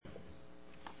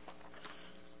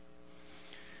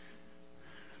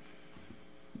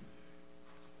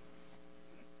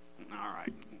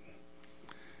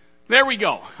There we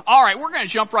go. All right, we're going to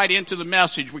jump right into the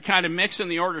message. We kind of mixing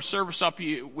the order of service up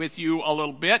with you a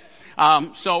little bit.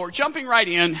 So we're jumping right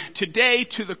in today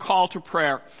to the call to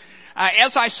prayer.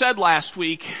 As I said last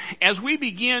week, as we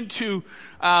begin to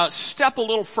step a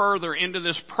little further into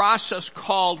this process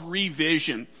called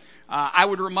revision, I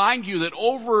would remind you that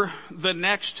over the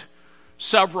next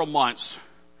several months,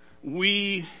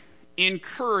 we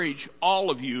encourage all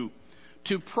of you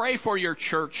to pray for your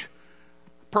church,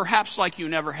 perhaps like you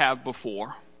never have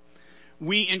before.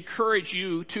 We encourage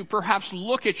you to perhaps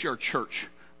look at your church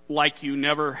like you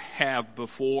never have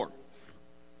before,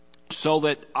 so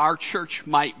that our church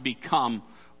might become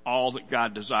all that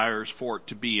God desires for it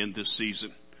to be in this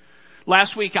season.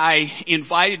 Last week I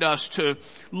invited us to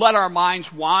let our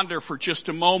minds wander for just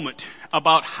a moment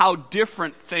about how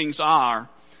different things are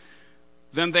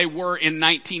than they were in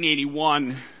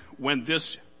 1981 when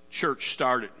this church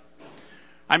started.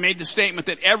 I made the statement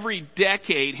that every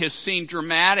decade has seen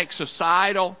dramatic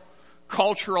societal,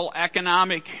 cultural,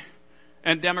 economic,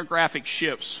 and demographic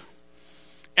shifts.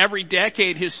 Every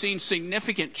decade has seen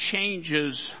significant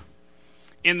changes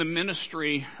in the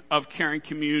ministry of Caring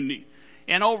Community.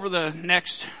 And over the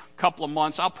next couple of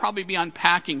months, I'll probably be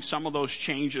unpacking some of those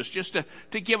changes just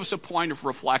to give us a point of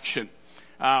reflection.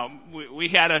 We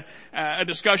had a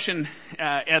discussion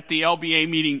at the LBA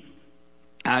meeting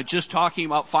just talking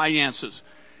about finances.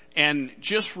 And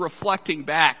just reflecting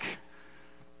back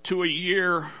to a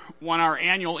year when our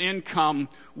annual income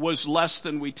was less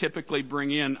than we typically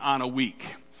bring in on a week.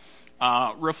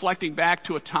 Reflecting back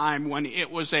to a time when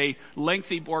it was a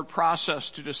lengthy board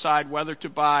process to decide whether to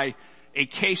buy a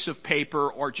case of paper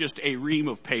or just a ream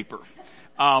of paper.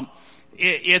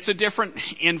 It's a different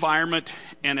environment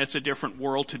and it's a different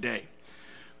world today.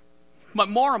 But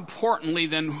more importantly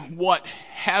than what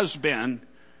has been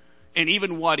and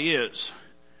even what is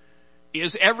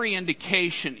every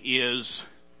indication is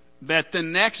that the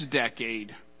next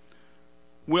decade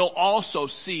will also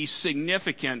see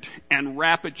significant and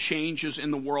rapid changes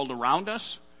in the world around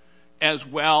us, as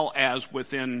well as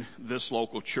within this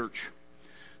local church.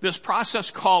 This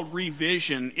process called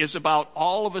revision is about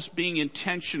all of us being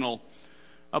intentional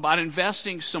about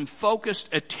investing some focused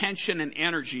attention and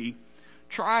energy,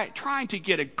 trying to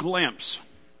get a glimpse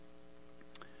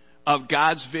of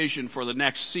God's vision for the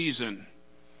next season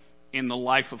in the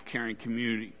life of Caring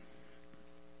Community,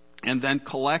 and then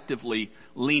collectively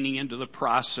leaning into the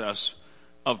process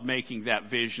of making that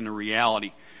vision a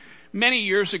reality. Many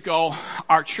years ago,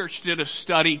 our church did a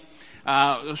study. It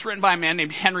was written by a man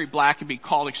named Henry Blackaby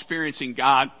called Experiencing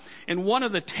God. And one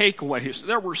of the takeaways,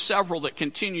 there were several that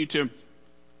continue to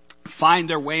find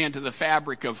their way into the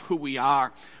fabric of who we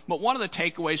are. But one of the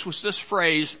takeaways was this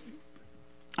phrase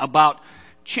about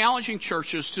challenging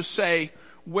churches to say,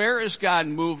 where is God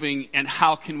moving and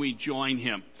how can we join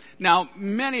Him? Now,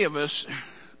 many of us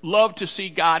love to see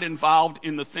God involved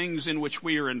in the things in which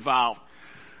we are involved.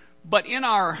 But in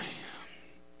our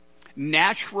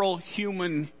natural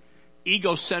human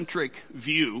egocentric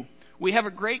view, we have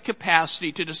a great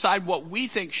capacity to decide what we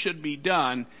think should be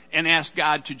done and ask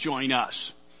God to join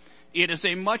us. It is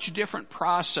a much different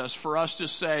process for us to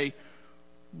say,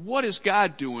 what is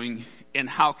God doing and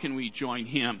how can we join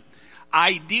Him?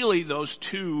 Ideally, those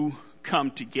two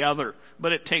come together,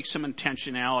 but it takes some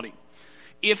intentionality.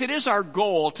 If it is our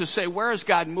goal to say, where is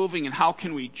God moving and how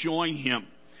can we join Him,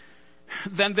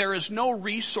 then there is no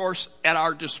resource at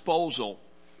our disposal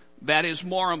that is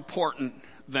more important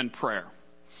than prayer.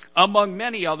 Among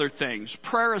many other things,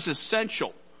 prayer is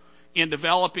essential in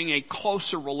developing a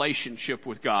closer relationship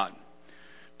with God.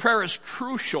 Prayer is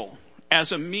crucial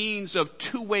as a means of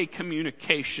two-way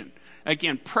communication.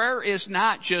 Again, prayer is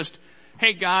not just,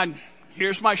 hey, God,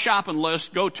 here's my shopping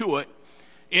list, go to it.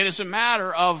 It is a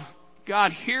matter of,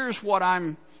 God, here's what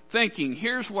I'm thinking,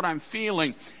 here's what I'm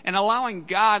feeling, and allowing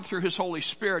God through His Holy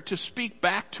Spirit to speak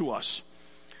back to us.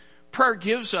 Prayer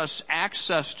gives us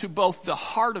access to both the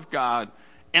heart of God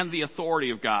and the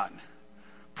authority of God.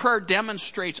 Prayer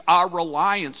demonstrates our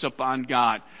reliance upon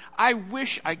God. I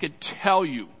wish I could tell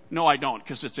you, no I don't,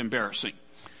 because it's embarrassing.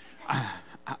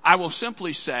 I will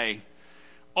simply say,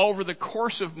 over the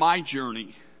course of my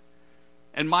journey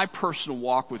and my personal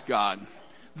walk with God,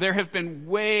 there have been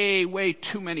way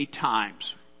too many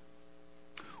times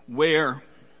where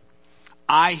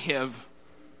I have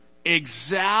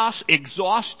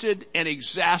exhausted and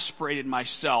exasperated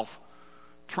myself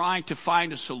trying to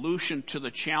find a solution to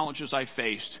the challenges I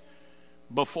faced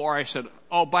before I said,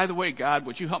 oh, by the way, God,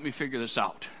 would you help me figure this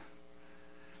out?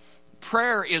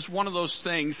 Prayer is one of those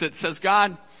things that says,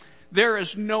 God, there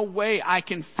is no way I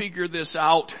can figure this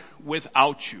out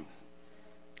without you.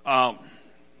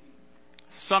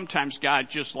 sometimes God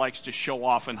just likes to show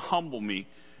off and humble me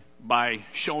by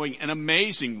showing an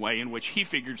amazing way in which he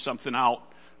figured something out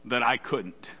that I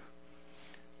couldn't.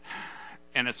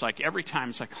 And it's like every time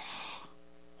it's like, oh,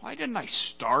 why didn't I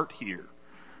start here?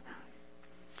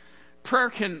 Prayer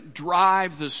can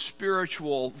drive the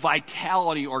spiritual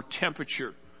vitality or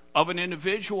temperature of an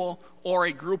individual or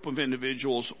a group of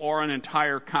individuals or an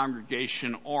entire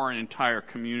congregation or an entire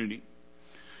community.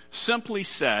 Simply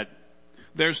said,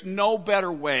 there's no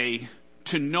better way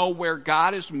to know where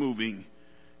God is moving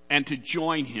and to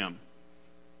join him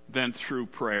than through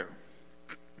prayer.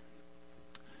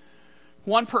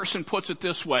 One person puts it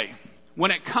this way: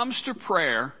 when it comes to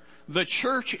prayer, the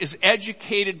church is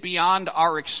educated beyond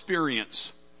our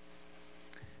experience.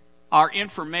 Our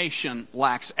information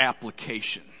lacks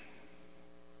application.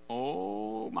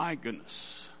 Oh my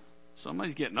goodness.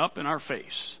 Somebody's getting up in our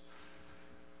face.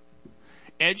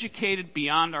 Educated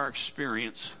beyond our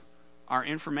experience, our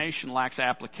information lacks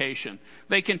application.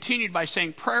 They continued by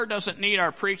saying, prayer doesn't need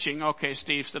our preaching. Okay,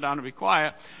 Steve, sit down and be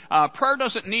quiet. Prayer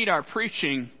doesn't need our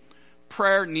preaching.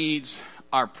 Prayer needs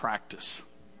our practice.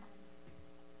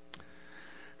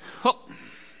 Oh,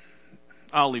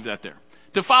 I'll leave that there.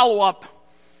 To follow up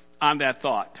on that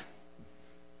thought,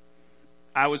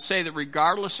 I would say that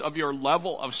regardless of your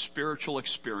level of spiritual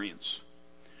experience,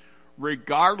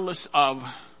 regardless of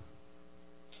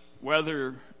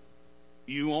whether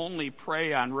you only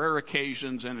pray on rare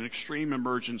occasions and in extreme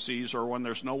emergencies or when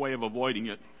there's no way of avoiding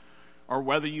it, or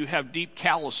whether you have deep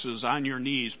calluses on your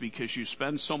knees because you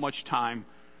spend so much time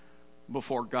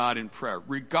before God in prayer,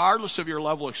 regardless of your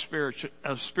level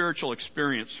of spiritual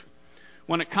experience,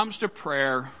 when it comes to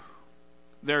prayer,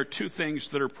 there are two things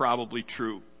that are probably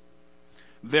true.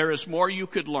 There is more you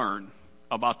could learn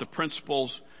about the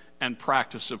principles and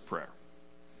practice of prayer.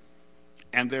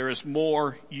 And there is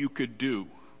more you could do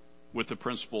with the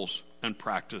principles and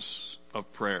practice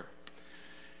of prayer.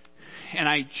 And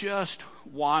I just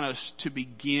want us to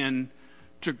begin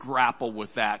to grapple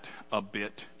with that a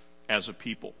bit as a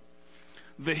people.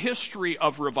 The history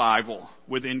of revival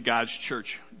within God's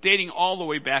church, dating all the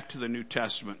way back to the New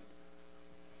Testament,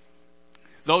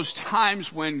 those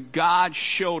times when God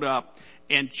showed up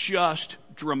and just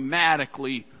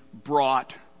dramatically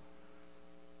brought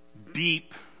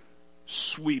deep,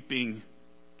 sweeping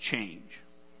change.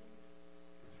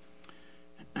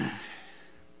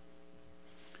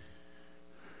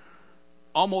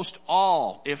 Almost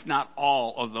all, if not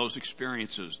all, of those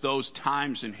experiences, those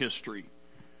times in history,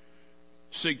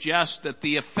 suggest that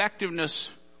the effectiveness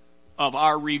of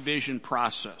our revision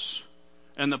process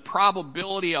and the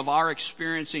probability of our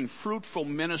experiencing fruitful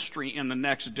ministry in the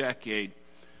next decade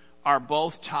are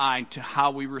both tied to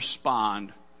how we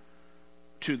respond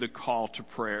to the call to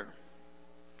prayer.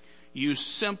 You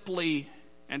simply,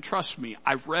 and trust me,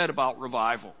 I've read about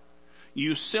revival.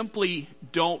 You simply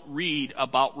don't read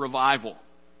about revival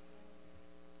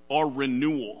or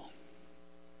renewal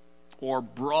or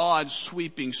broad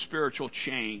sweeping spiritual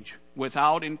change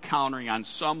without encountering on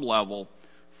some level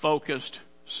focused,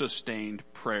 sustained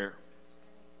prayer.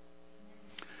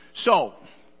 So,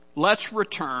 let's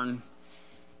return.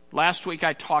 Last week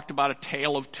I talked about a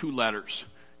tale of two letters.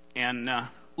 And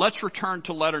let's return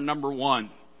to letter number 1.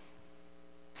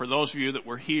 For those of you that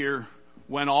were here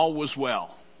when all was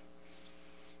well.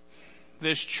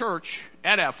 This church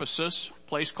at Ephesus, a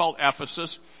place called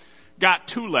Ephesus, got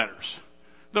 2 letters.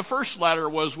 The first letter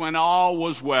was when all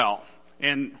was well.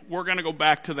 And we're going to go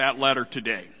back to that letter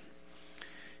today.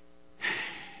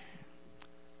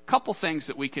 A couple things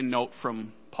that we can note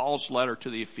from Paul's letter to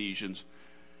the Ephesians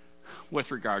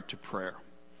with regard to prayer.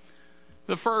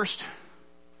 The first,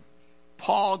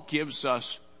 Paul gives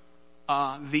us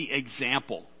the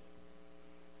example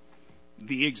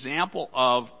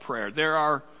of prayer. There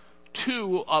are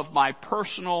 2 of my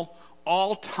personal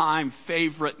all-time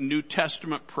favorite New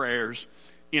Testament prayers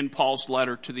in Paul's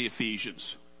letter to the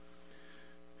Ephesians.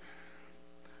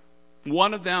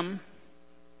 One of them,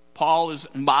 Paul is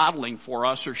modeling for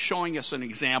us or showing us an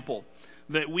example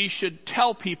that we should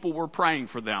tell people we're praying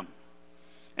for them.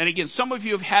 And again, some of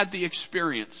you have had the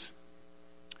experience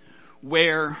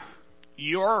where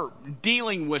you're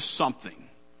dealing with something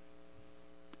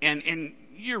and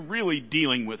you're really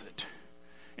dealing with it.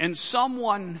 And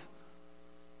someone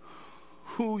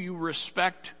who you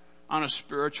respect on a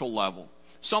spiritual level,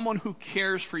 someone who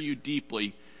cares for you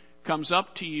deeply, comes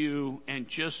up to you and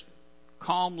just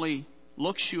calmly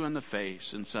looks you in the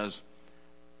face and says,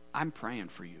 I'm praying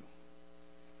for you.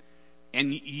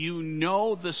 And you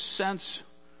know the sense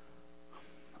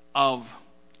of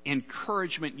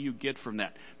encouragement you get from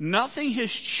that. Nothing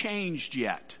has changed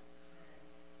yet,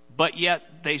 but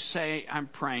yet they say, I'm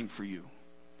praying for you.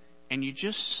 and you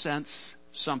just sense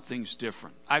something's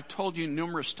different. I've told you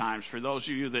numerous times, for those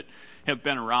of you that have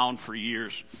been around for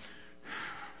years,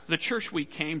 the church we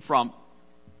came from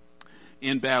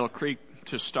in Battle Creek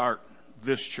to start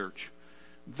this church,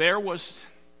 there was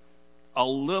a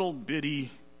little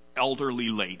bitty elderly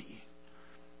lady.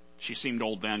 She seemed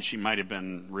old then. She might have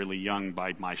been really young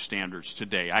by my standards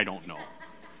today. I don't know.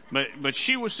 But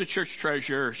she was the church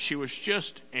treasurer. She was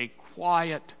just a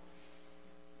quiet,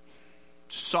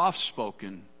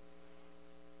 soft-spoken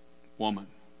woman.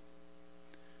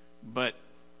 But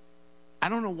I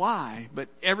don't know why, but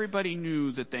everybody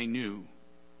knew that they knew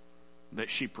that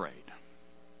she prayed.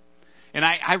 And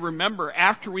I remember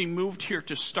after we moved here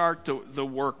to start the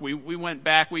work, we went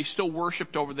back. We still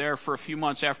worshiped over there for a few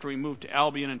months after we moved to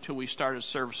Albion until we started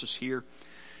services here.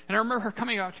 And I remember her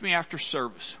coming up to me after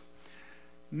service.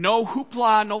 No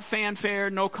hoopla, no fanfare,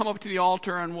 no come up to the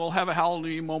altar and we'll have a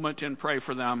hallelujah moment and pray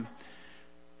for them.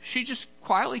 She just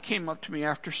quietly came up to me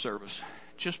after service,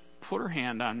 just put her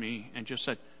hand on me and just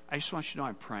said, I just want you to know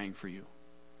I'm praying for you.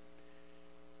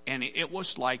 And it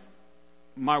was like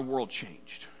my world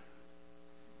changed.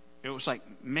 It was like,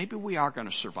 maybe we are going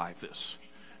to survive this.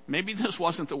 Maybe this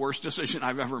wasn't the worst decision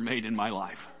I've ever made in my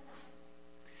life.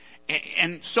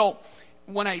 And so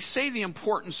when I say the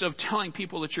importance of telling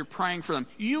people that you're praying for them,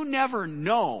 you never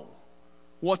know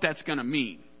what that's going to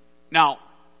mean. Now,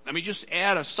 let me just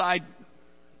add a side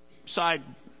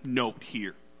note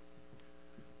here.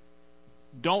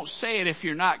 Don't say it if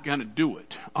you're not going to do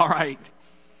it. All right.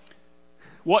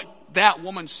 What that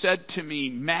woman said to me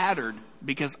mattered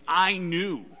because I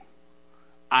knew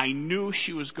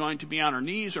she was going to be on her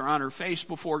knees or on her face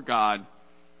before God,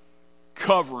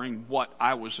 covering what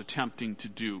I was attempting to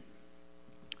do.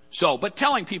 So, but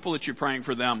telling people that you're praying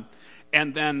for them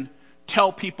and then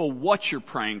tell people what you're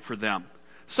praying for them.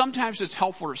 Sometimes it's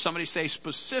helpful for somebody to say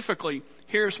specifically,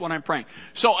 here's what I'm praying.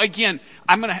 So again,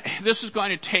 this is going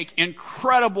to take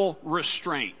incredible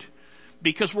restraint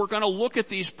because we're going to look at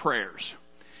these prayers.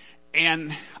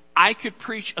 And I could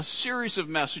preach a series of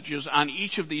messages on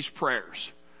each of these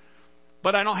prayers.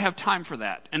 But I don't have time for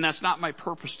that, and that's not my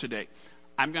purpose today.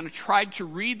 I'm going to try to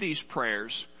read these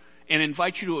prayers and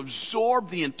invite you to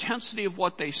absorb the intensity of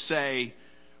what they say,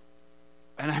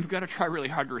 and I'm going to try really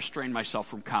hard to restrain myself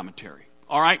from commentary.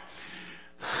 All right?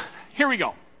 Here we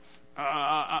go.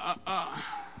 A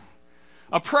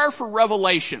prayer for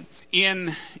revelation.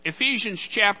 In Ephesians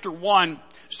chapter 1,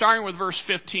 starting with verse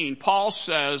 15, Paul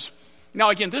says, now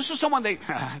again, this is someone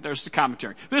there's the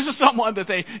commentary. This is someone that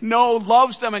they know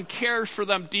loves them and cares for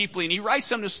them deeply. And he writes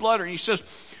them this letter and he says,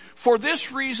 for this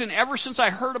reason, ever since I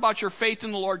heard about your faith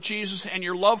in the Lord Jesus and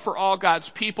your love for all God's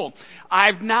people,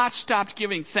 I've not stopped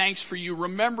giving thanks for you,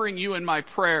 remembering you in my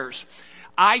prayers.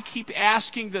 I keep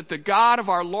asking that the God of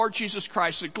our Lord Jesus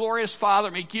Christ, the glorious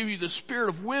Father, may give you the spirit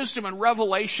of wisdom and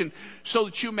revelation so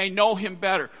that you may know him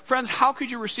better. Friends, how could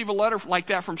you receive a letter like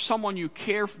that from someone who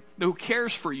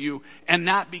cares for you and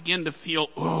not begin to feel,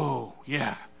 oh,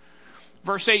 yeah.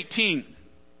 Verse 18,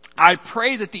 I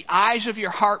pray that the eyes of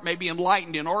your heart may be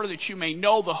enlightened in order that you may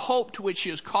know the hope to which he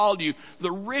has called you,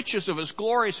 the riches of his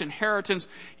glorious inheritance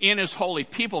in his holy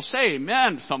people. Say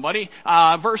amen, somebody.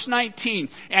 Verse 19,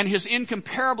 and his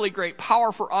incomparably great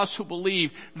power for us who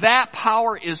believe. That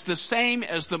power is the same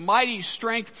as the mighty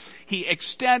strength he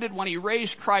extended when he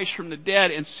raised Christ from the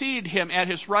dead and seated him at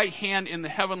his right hand in the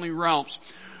heavenly realms,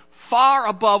 far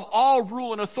above all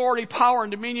rule and authority, power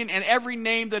and dominion, and every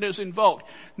name that is invoked,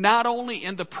 not only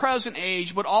in the present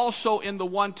age, but also in the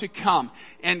one to come.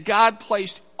 And God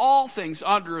placed all things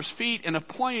under his feet and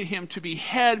appointed him to be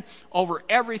head over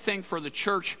everything for the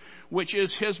church, which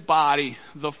is his body,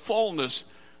 the fullness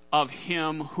of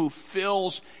him who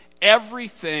fills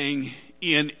everything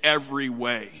in every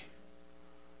way.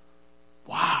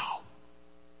 Wow.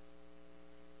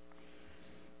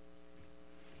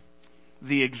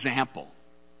 The example.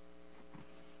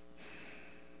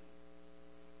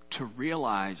 To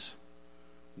realize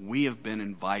we have been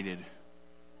invited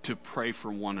to pray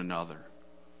for one another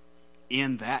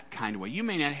in that kind of way. You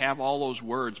may not have all those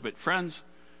words, but friends,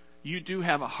 you do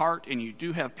have a heart and you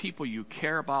do have people you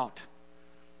care about.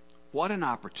 What an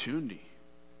opportunity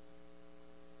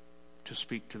to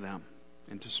speak to them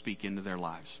and to speak into their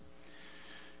lives.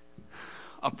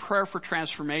 A prayer for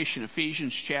transformation,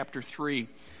 Ephesians chapter 3.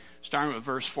 Starting with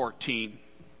verse 14,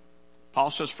 Paul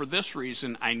says, for this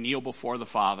reason I kneel before the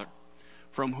Father,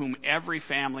 from whom every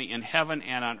family in heaven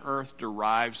and on earth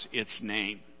derives its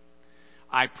name.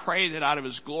 I pray that out of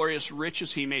his glorious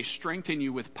riches he may strengthen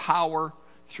you with power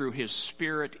through his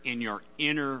Spirit in your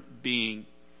inner being,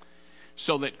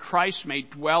 so that Christ may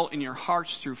dwell in your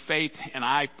hearts through faith. And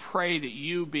I pray that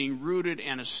you, being rooted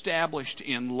and established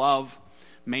in love,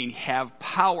 may have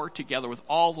power together with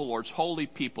all the Lord's holy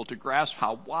people to grasp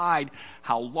how wide,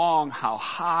 how long, how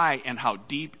high, and how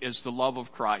deep is the love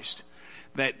of Christ.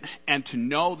 And to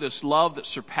know this love that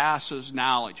surpasses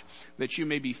knowledge, that you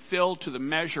may be filled to the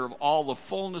measure of all the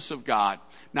fullness of God.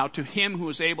 Now to him who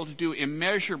is able to do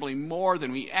immeasurably more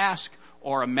than we ask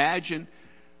or imagine,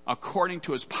 according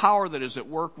to his power that is at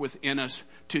work within us,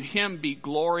 to him be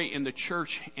glory in the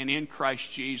church and in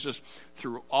Christ Jesus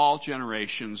through all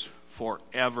generations,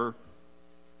 forever.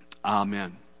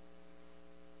 Amen.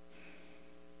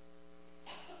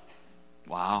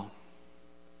 Wow.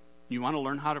 You want to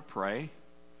learn how to pray?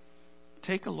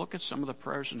 Take a look at some of the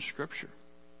prayers in Scripture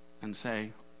and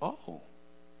say, oh,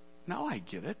 now I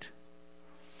get it.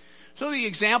 So the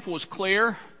example was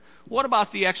clear. What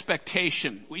about the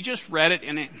expectation? We just read it,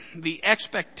 and the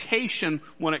expectation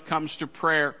when it comes to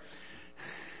prayer.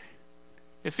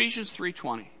 Ephesians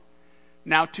 3:20.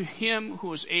 Now to him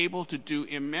who is able to do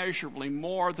immeasurably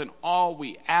more than all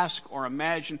we ask or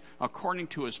imagine, according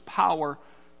to his power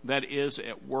that is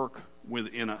at work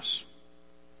within us.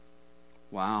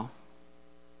 Wow.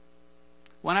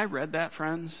 When I read that,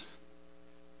 friends,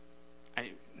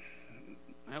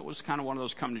 that was kind of one of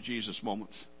those come to Jesus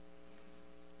moments.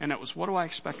 And it was, what do I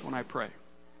expect when I pray?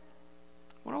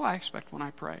 What do I expect when I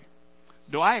pray?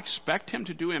 Do I expect him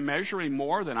to do immeasurably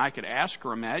more than I could ask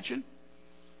or imagine?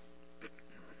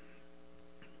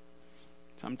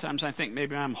 Sometimes I think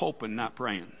maybe I'm hoping, not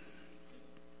praying.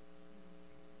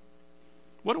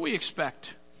 What do we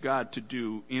expect God to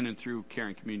do in and through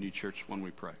Caring Community Church when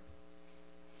we pray?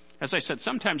 As I said,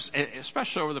 sometimes,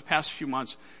 especially over the past few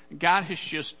months, God has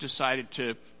just decided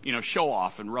to, show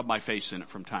off and rub my face in it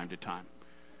from time to time.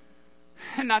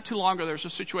 And not too long ago, there was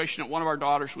a situation that one of our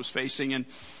daughters was facing,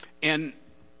 and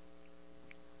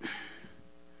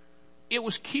it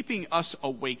was keeping us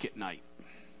awake at night.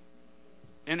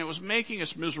 And it was making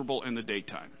us miserable in the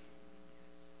daytime.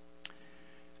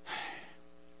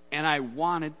 And I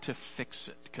wanted to fix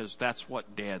it, because that's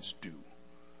what dads do.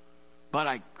 But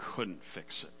I couldn't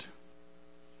fix it,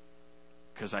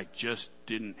 because I just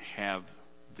didn't have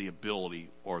the ability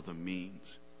or the means.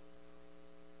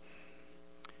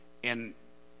 And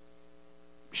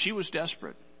she was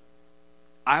desperate.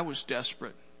 I was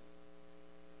desperate.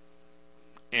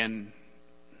 And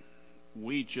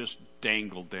we just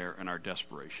dangled there in our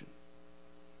desperation.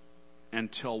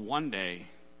 Until one day,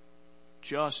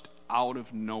 just out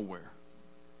of nowhere,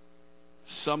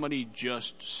 somebody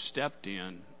just stepped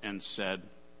in and said,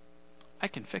 I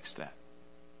can fix that.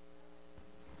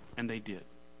 And they did.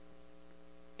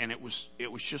 And it was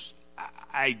just,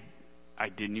 I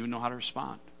didn't even know how to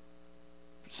respond.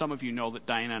 Some of you know that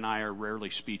Diana and I are rarely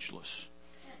speechless.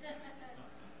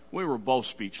 We were both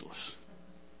speechless.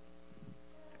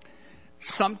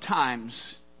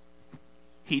 Sometimes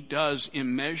he does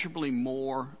immeasurably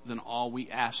more than all we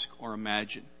ask or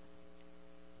imagine.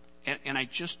 And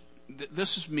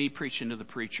this is me preaching to the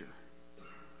preacher.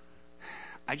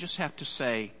 I just have to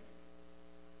say,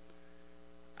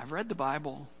 I've read the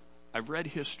Bible, I've read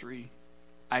history,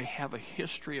 I have a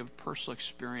history of personal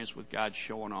experience with God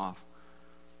showing off.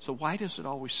 So why does it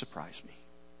always surprise me?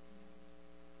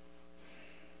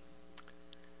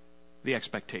 The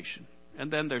expectation.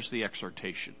 And then there's the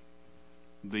exhortation,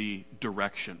 the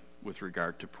direction with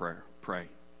regard to prayer. Pray.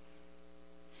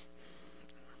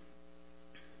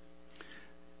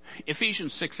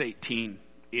 Ephesians 6:18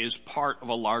 is part of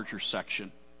a larger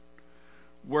section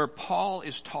where Paul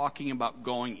is talking about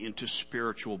going into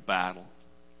spiritual battle.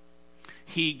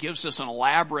 He gives us an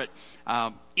elaborate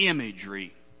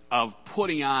imagery of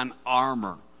putting on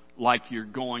armor like you're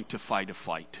going to fight a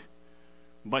fight.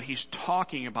 But he's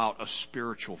talking about a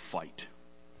spiritual fight.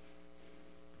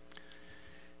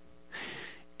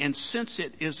 And since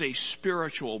it is a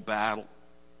spiritual battle,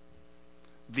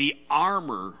 the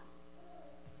armor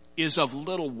is of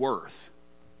little worth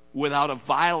without a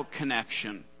vital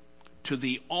connection to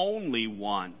the only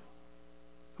one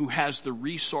who has the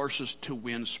resources to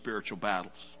win spiritual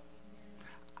battles.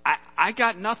 I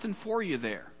got nothing for you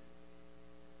there.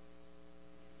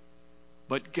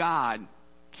 But God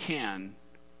can,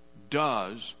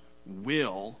 does,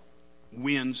 will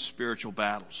win spiritual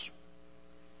battles.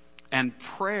 And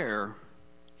prayer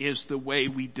is the way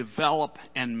we develop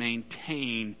and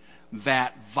maintain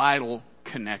that vital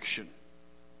connection.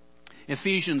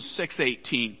 Ephesians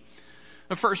 6:18.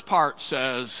 The first part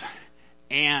says,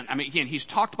 again, he's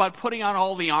talked about putting on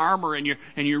all the armor and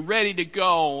you're ready to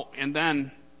go. And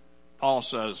then Paul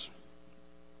says,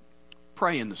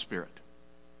 pray in the Spirit.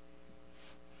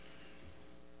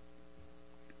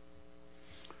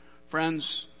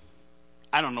 Friends,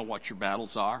 I don't know what your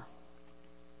battles are.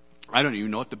 I don't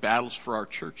even know what the battles for our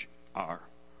church are.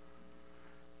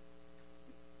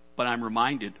 But I'm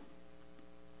reminded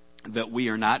that we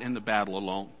are not in the battle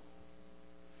alone.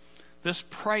 This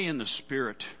pray in the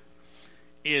Spirit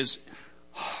is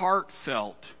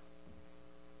heartfelt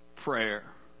prayer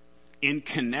in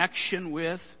connection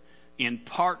with, in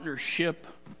partnership,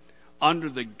 under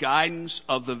the guidance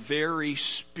of the very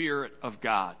Spirit of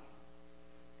God.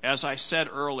 As I said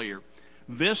earlier,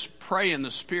 this pray in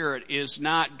the Spirit is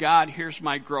not, God, here's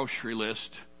my grocery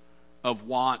list of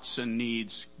wants and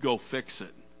needs, go fix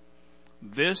it.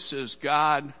 This is,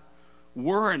 God,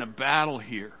 we're in a battle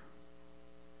here.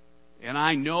 And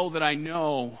I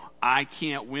know I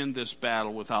can't win this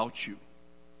battle without you.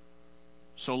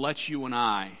 So let's you and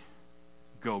I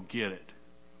go get it.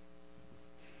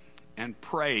 And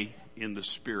pray in the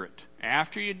Spirit.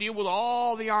 After you deal with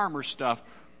all the armor stuff,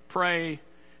 pray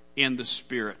in the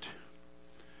Spirit.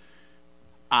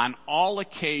 On all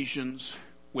occasions,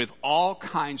 with all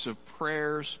kinds of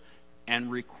prayers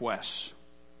and requests.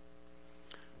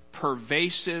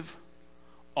 Pervasive,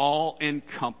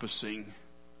 all-encompassing,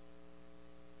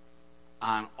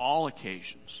 on all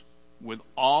occasions, with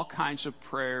all kinds of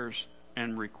prayers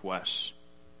and requests.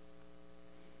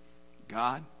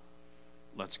 God,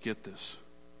 let's get this.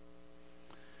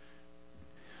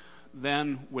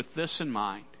 Then, with this in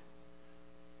mind,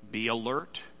 be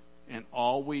alert and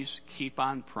always keep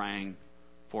on praying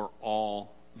for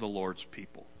all the Lord's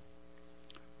people.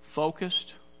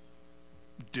 Focused,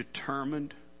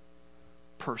 determined,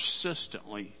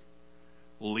 persistently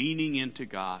leaning into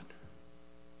God.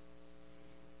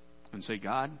 And say,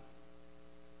 God,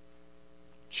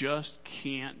 just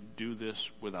can't do this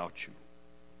without you.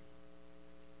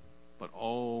 But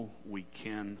oh, we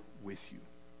can with you.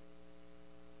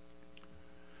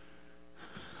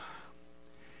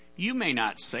 You may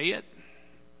not say it,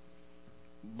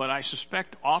 but I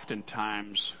suspect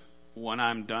oftentimes when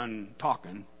I'm done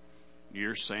talking,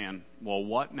 you're saying, well,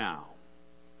 what now?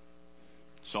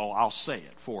 So I'll say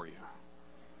it for you.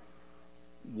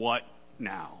 What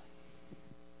now?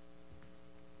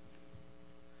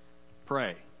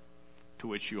 Pray. To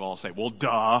which you all say, well,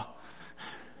 duh.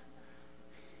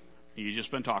 You've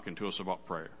just been talking to us about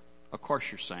prayer. Of course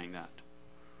you're saying that.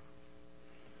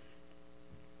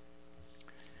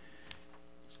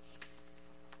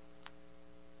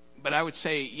 But I would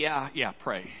say, yeah,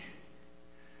 pray.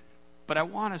 But I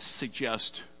want to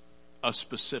suggest a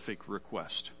specific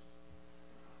request.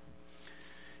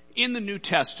 In the New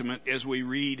Testament, as we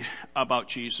read about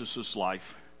Jesus'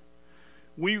 life,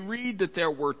 we read that there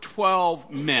were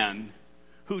 12 men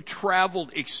who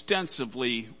traveled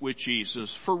extensively with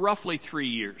Jesus for roughly 3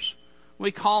 years.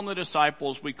 We call them the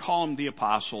disciples, we call them the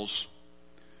apostles.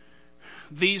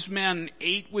 These men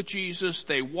ate with Jesus,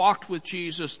 they walked with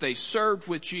Jesus, they served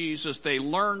with Jesus, they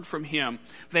learned from him,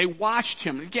 they watched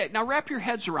him. Again, now wrap your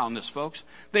heads around this, folks.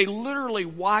 They literally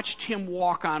watched him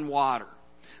walk on water.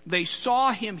 They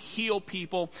saw him heal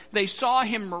people. They saw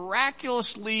him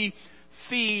miraculously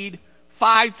feed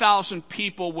 5,000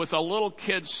 people with a little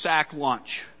kid's sack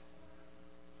lunch.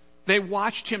 They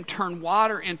watched him turn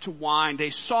water into wine. They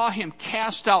saw him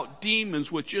cast out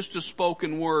demons with just a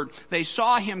spoken word. They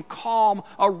saw him calm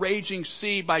a raging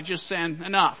sea by just saying,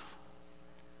 enough.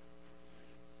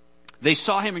 They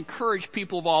saw him encourage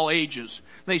people of all ages.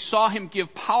 They saw him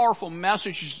give powerful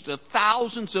messages to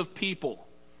thousands of people.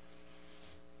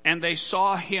 And they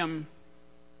saw him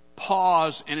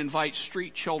pause and invite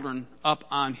street children up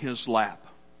on his lap.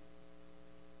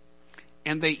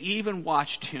 And they even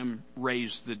watched him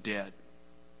raise the dead.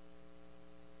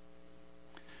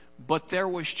 But there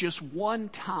was just one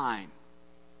time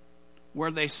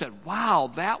where they said, wow,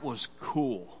 that was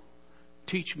cool.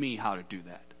 Teach me how to do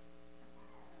that.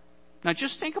 Now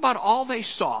just think about all they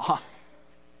saw.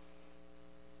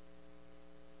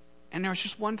 And there was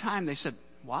just one time they said,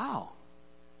 wow,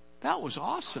 that was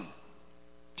awesome.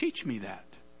 Teach me that.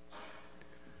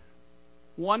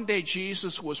 One day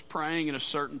Jesus was praying in a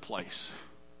certain place.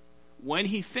 When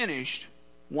he finished,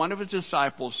 one of his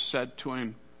disciples said to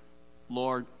him,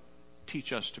 Lord,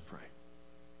 teach us to pray.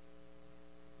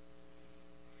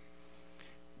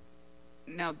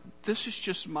 Now, this is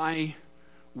just my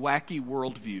wacky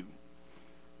worldview.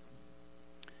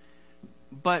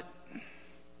 But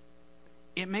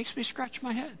it makes me scratch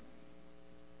my head.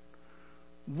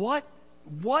 What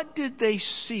did they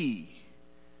see?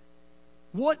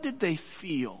 What did they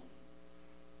feel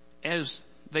as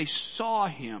they saw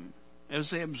him, as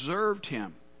they observed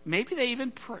him? Maybe they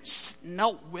even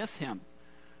knelt with him.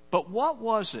 But what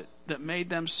was it that made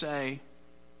them say,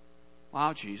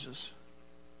 wow, Jesus,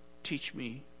 teach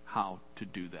me how to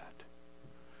do that.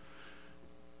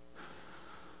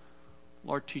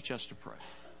 Lord, teach us to pray.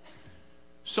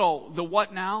 So, the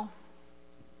what now?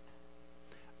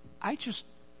 I just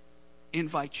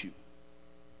invite you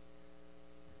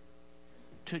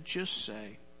to just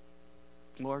say,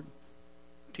 Lord,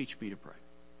 teach me to pray.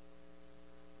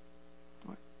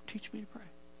 Lord, teach me to pray.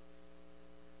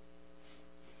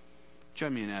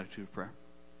 Join me in an attitude of prayer.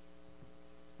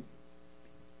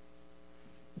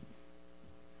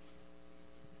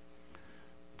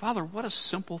 Father, what a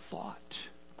simple thought.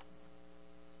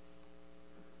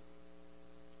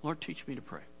 Lord, teach me to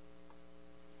pray.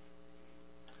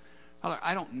 Father,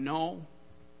 I don't know.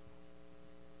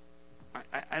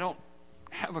 I don't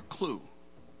have a clue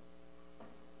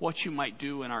what you might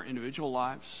do in our individual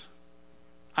lives.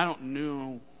 I don't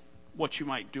know what you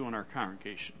might do in our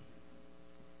congregation.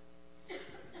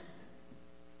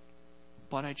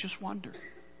 But I just wonder,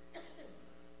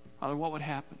 Father, what would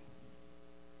happen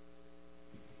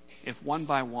if one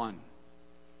by one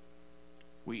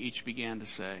we each began to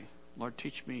say, Lord,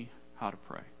 teach me how to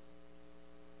pray.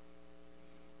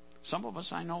 Some of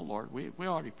us, I know, Lord, we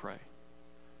already pray.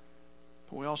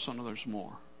 But we also know there's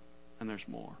more, and there's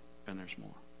more, and there's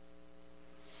more.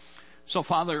 So,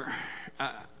 Father,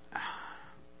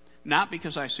 not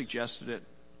because I suggested it,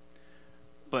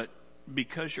 but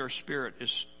because your Spirit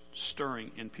is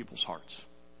stirring in people's hearts.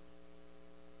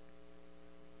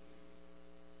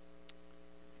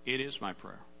 It is my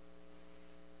prayer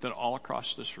that all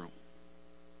across this room,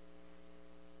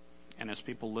 and as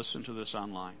people listen to this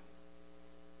online,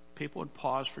 people would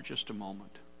pause for just a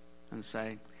moment and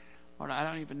say, Lord, I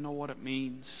don't even know what it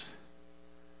means,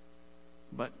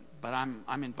 but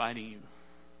I'm inviting you.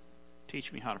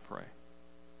 Teach me how to pray.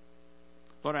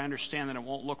 Lord, I understand that it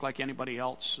won't look like anybody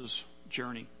else's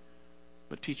journey,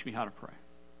 but teach me how to pray.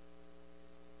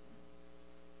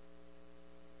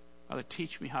 Father,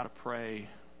 teach me how to pray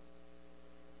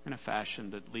in a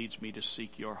fashion that leads me to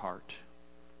seek your heart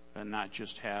and not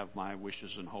just have my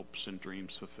wishes and hopes and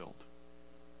dreams fulfilled.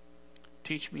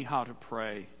 Teach me how to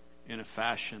pray in a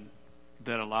fashion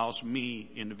that allows me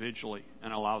individually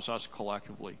and allows us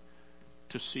collectively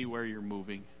to see where you're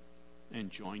moving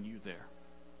and join you there.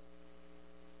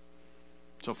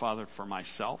 So, Father, for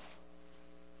myself,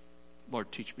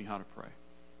 Lord, teach me how to pray.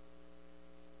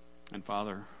 And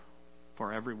Father,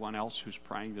 for everyone else who's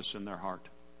praying this in their heart,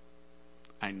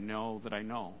 I know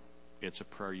it's a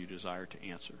prayer you desire to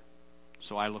answer.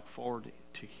 So I look forward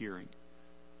to hearing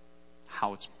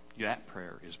how that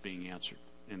prayer is being answered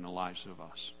in the lives of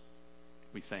us.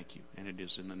 We thank you, and it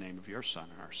is in the name of your Son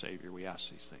and our Savior we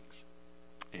ask these things.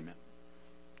 Amen.